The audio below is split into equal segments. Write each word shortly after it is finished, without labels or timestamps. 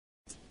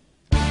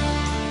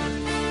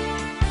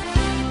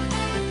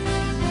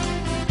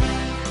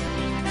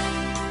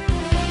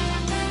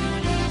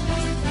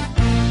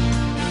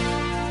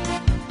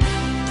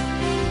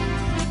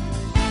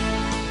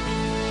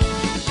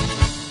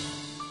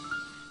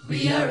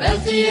We are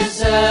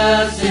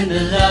LTSers in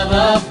the love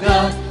of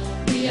God.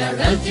 We are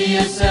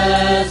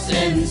LTSers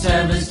in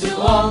service to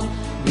all.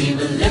 We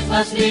will lift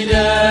us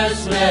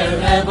leaders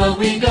wherever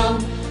we go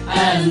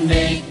and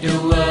make the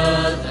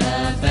world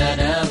a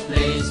better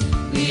place.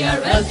 We are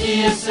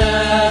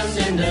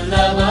LTSers in the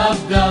love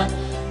of God.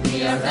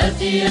 We are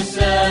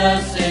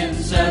LTSers in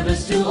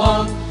service to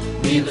all.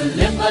 We will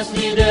lift us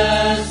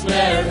leaders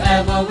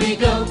wherever we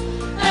go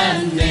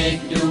and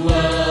make the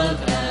world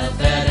a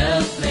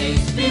better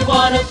place. We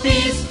want a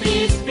peace,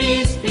 peace,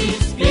 peace,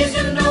 peace, peace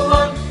in the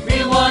world.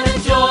 We want a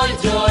joy,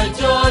 joy,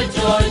 joy,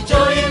 joy,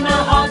 joy in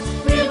our hearts.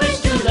 We wish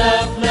to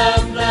love,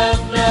 love, love,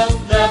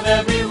 love, love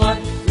everyone.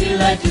 We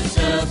like to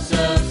serve,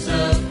 serve,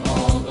 serve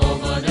all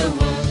over the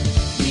world.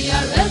 We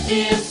are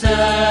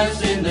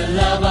LTSers in the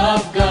love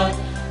of God.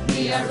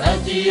 We are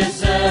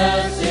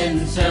LTSers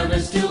in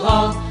service to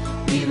all.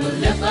 We will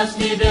lift us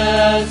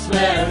leaders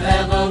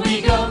wherever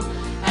we go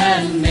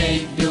and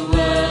make the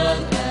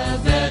world a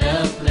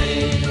better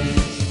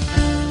place.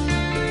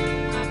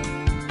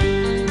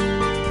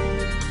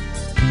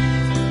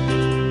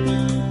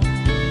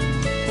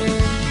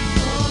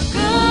 For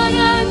God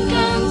and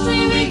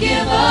country we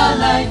give our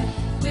life.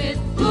 With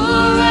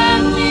poor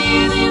and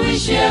needy we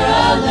share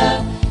our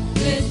love.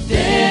 With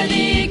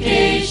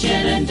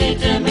dedication and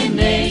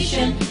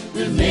determination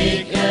we'll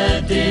make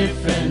a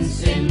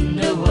difference in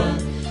the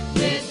world.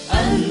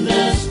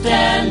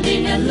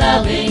 Understanding and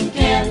loving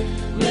care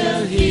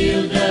will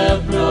heal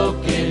the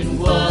broken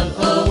world.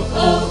 Oh,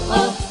 oh,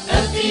 oh,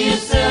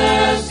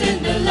 LTSers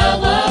in the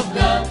love of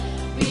God.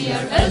 We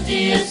are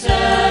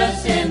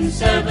LTSers in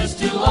service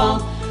to all.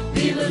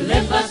 We will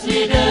lift us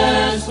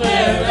leaders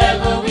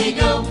wherever we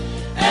go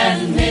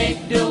and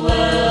make the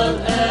world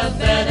a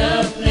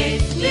better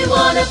place. We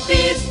want a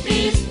peace,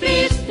 peace,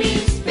 peace,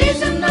 peace,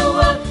 peace in the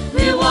world.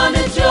 We want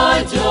a joy,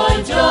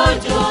 joy, joy,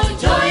 joy,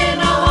 joy in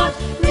our hearts.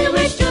 We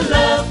wish to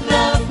love,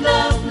 love,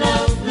 love,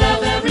 love,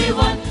 love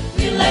everyone.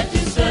 We like to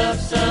serve,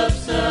 serve,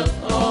 serve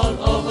all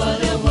over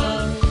the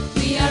world.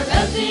 We are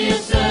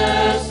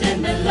LTSers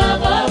in the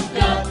love of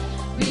God.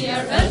 We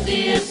are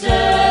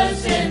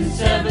LTSers in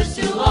service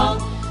to all.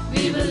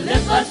 We will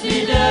lift us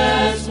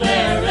leaders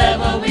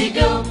wherever we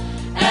go